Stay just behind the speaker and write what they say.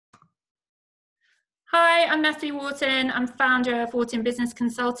Hi, I'm Natalie Wharton. I'm founder of Wharton Business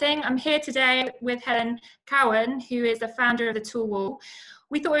Consulting. I'm here today with Helen Cowan, who is the founder of the Tool Wall.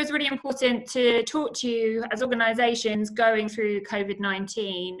 We thought it was really important to talk to you as organisations going through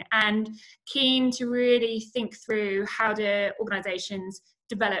COVID-19 and keen to really think through how do organisations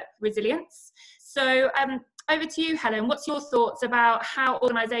develop resilience. So over to you, Helen. What's your thoughts about how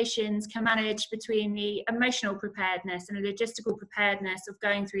organisations can manage between the emotional preparedness and the logistical preparedness of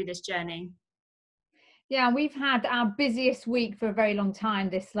going through this journey? Yeah, we've had our busiest week for a very long time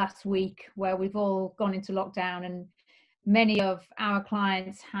this last week, where we've all gone into lockdown, and many of our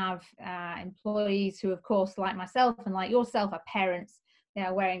clients have employees who, of course, like myself and like yourself, are parents. They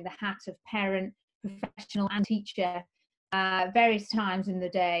are wearing the hat of parent, professional and teacher various times in the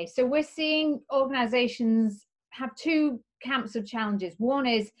day. So we're seeing organizations have two camps of challenges. One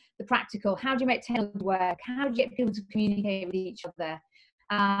is the practical. How do you make technology work? How do you get people to communicate with each other?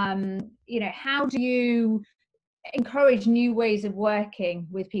 How do you encourage new ways of working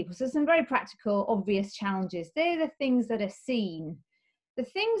with people? So some very practical, obvious challenges. They're the things that are seen. The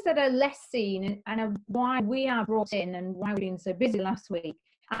things that are less seen and why we are brought in and why we've been so busy last week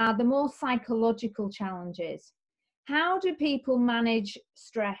are the more psychological challenges. How do people manage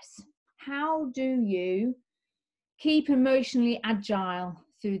stress? How do you keep emotionally agile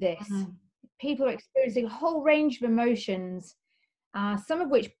through this? People are experiencing a whole range of emotions, some of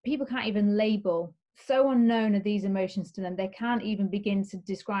which people can't even label. So unknown are these emotions to them, they can't even begin to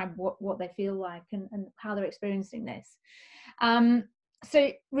describe what they feel like and how they're experiencing this.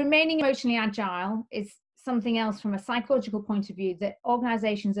 So remaining emotionally agile is something else from a psychological point of view that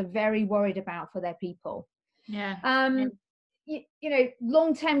organizations are very worried about for their people.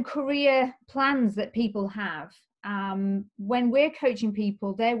 Long-term career plans that people have. When we're coaching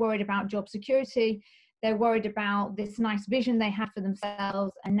people, they're worried about job security. They're worried about this nice vision they had for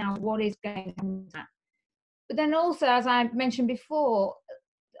themselves, and now what is going to happen to that. But then also, as I mentioned before,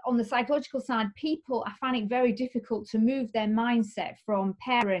 on the psychological side, people are finding it very difficult to move their mindset from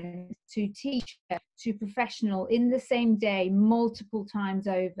parent to teacher to professional in the same day, multiple times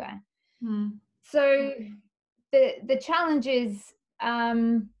over. So the challenge is,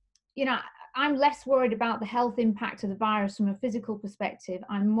 I'm less worried about the health impact of the virus from a physical perspective.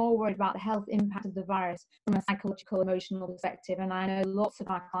 I'm more worried about the health impact of the virus from a psychological, emotional perspective. And I know lots of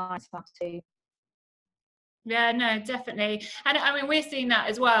our clients have too. Yeah, no, definitely. And I mean, we're seeing that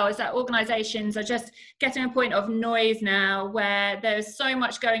as well, is that organizations are just getting a point of noise now where there's so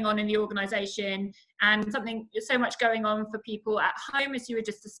much going on in the organization and so much going on for people at home, as you were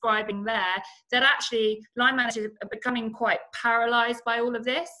just describing there, that actually line managers are becoming quite paralyzed by all of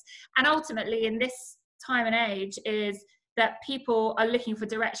this. And ultimately in this time and age is that people are looking for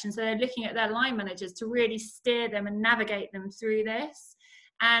direction. So they're looking at their line managers to really steer them and navigate them through this.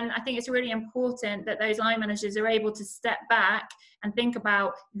 And I think it's really important that those line managers are able to step back and think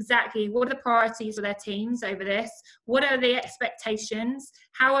about exactly what are the priorities for their teams over this, what are the expectations,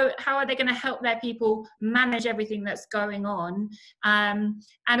 how are they going to help their people manage everything that's going on,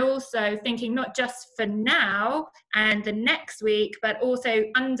 and also thinking not just for now and the next week, but also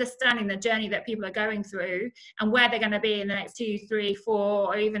understanding the journey that people are going through and where they're going to be in the next 2, 3, 4,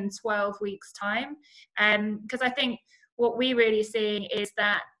 or even 12 weeks' time. Because I think what we're really seeing is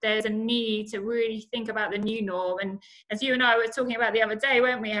that there's a need to really think about the new norm. And as you and I were talking about the other day,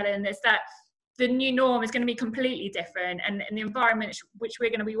 weren't we, Helen, is that the new norm is going to be completely different, and the environment which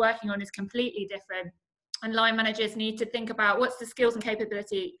we're going to be working on is completely different. And line managers need to think about what's the skills and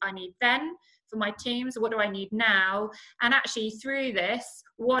capability I need then for my teams, what do I need now? And actually through this,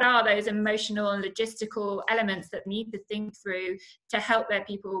 what are those emotional and logistical elements that need to think through to help their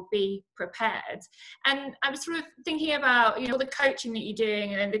people be prepared? And I'm sort of thinking about, all the coaching that you're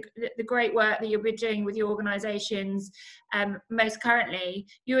doing and the great work that you'll be doing with your organizations most currently.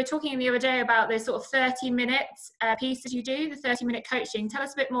 You were talking the other day about this sort of 30-minute piece that you do, the 30-minute coaching. Tell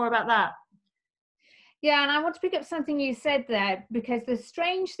us a bit more about that. Yeah, and I want to pick up something you said there, because the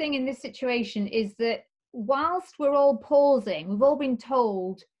strange thing in this situation is that whilst we're all pausing, we've all been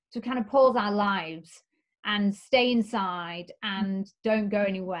told to kind of pause our lives and stay inside and don't go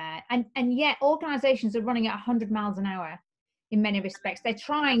anywhere. And yet organizations are running at 100 miles an hour in many respects. They're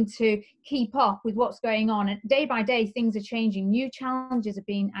trying to keep up with what's going on. And day by day, things are changing. New challenges are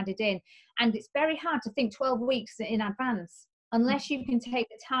being added in. And it's very hard to think 12 weeks in advance unless you can take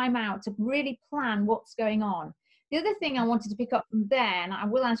the time out to really plan what's going on. The other thing I wanted to pick up from there, and I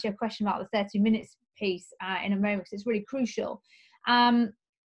will answer your question about the 30 minutes piece in a moment, because it's really crucial. But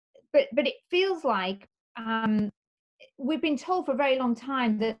it feels like we've been told for a very long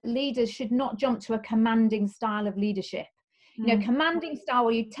time that leaders should not jump to a commanding style of leadership. You know, commanding style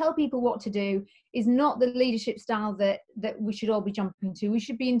where you tell people what to do is not the leadership style that we should all be jumping to. We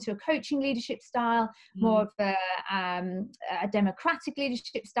should be into a coaching leadership style, more of a democratic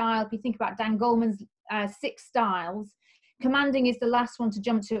leadership style. If you think about Dan Goleman's 6 styles, commanding is the last one to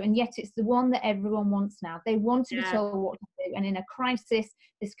jump to, and yet it's the one that everyone wants now. They want to be told what to do, and in a crisis,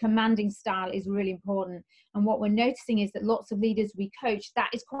 this commanding style is really important. And what we're noticing is that lots of leaders we coach, that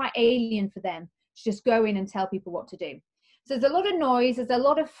is quite alien for them, to just go in and tell people what to do. So there's a lot of noise, there's a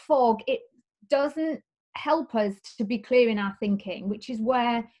lot of fog. It doesn't help us to be clear in our thinking, which is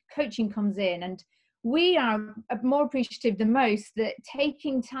where coaching comes in. And we are more appreciative than most that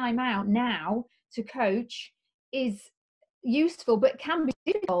taking time out now to coach is useful, but can be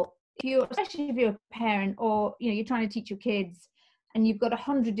difficult, especially if you're a parent, or you're trying to teach your kids and you've got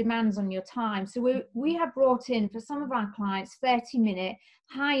 100 demands on your time. So we have brought in, for some of our clients, 30-minute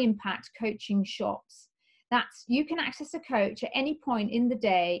high impact coaching shots. That's, you can access a coach at any point in the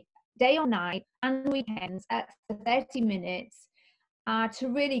day or night and weekends at 30 minutes to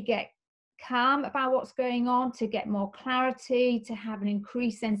really get calm about what's going on, to get more clarity, to have an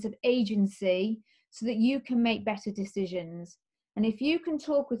increased sense of agency so that you can make better decisions. And if you can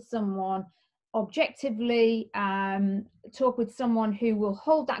talk with someone objectively, talk with someone who will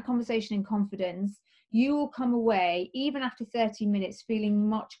hold that conversation in confidence, you will come away, even after 30 minutes, feeling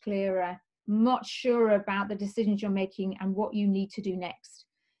much clearer, much surer about the decisions you're making and what you need to do next.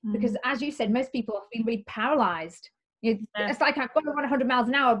 Because as you said, most people are feeling really paralyzed. It's like I've got to run 100 miles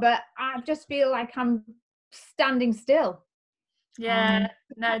an hour, but I just feel like I'm standing still. No,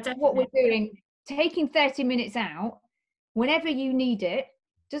 definitely. What we're doing, taking 30 minutes out whenever you need it,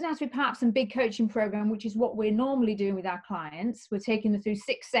 doesn't have to be part of some big coaching program, which is what we're normally doing with our clients. We're taking them through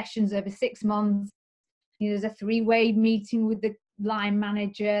 6 sessions over 6 months. There's a 3-way meeting with the line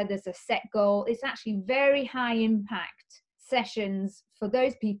manager. There's a set goal. It's actually very high impact sessions for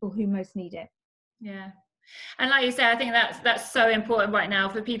those people who most need it. Yeah. And like you say, I think that's so important right now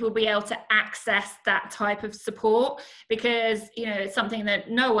for people to be able to access that type of support, because it's something that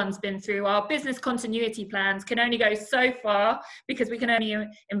no one's been through. Our business continuity plans can only go so far, because we can only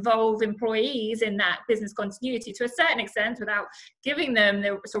involve employees in that business continuity to a certain extent without giving them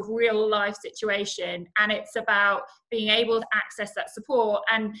the sort of real life situation. And it's about being able to access that support.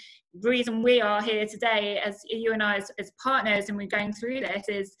 And the reason we are here today, as you and I as partners, and we're going through this,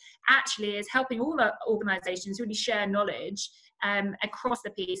 is helping all the organizations really share knowledge across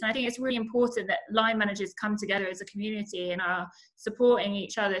the piece. And I think it's really important that line managers come together as a community and are supporting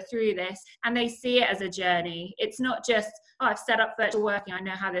each other through this, and they see it as a journey. It's not just, I've set up virtual working, I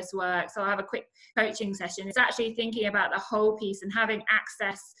know how this works, so I'll have a quick coaching session. It's actually thinking about the whole piece and having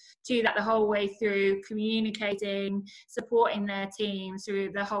access to that the whole way through, communicating, supporting their teams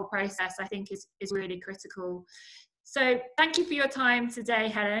through the whole process, I think is really critical. So thank you for your time today,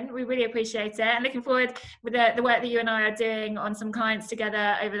 Helen. We really appreciate it, and looking forward with the work that you and I are doing on some clients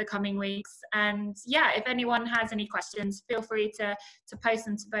together over the coming weeks. And if anyone has any questions, feel free to post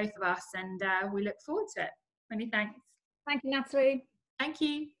them to both of us, and we look forward to it. Many thanks. Thank you, Natalie. Thank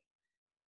you.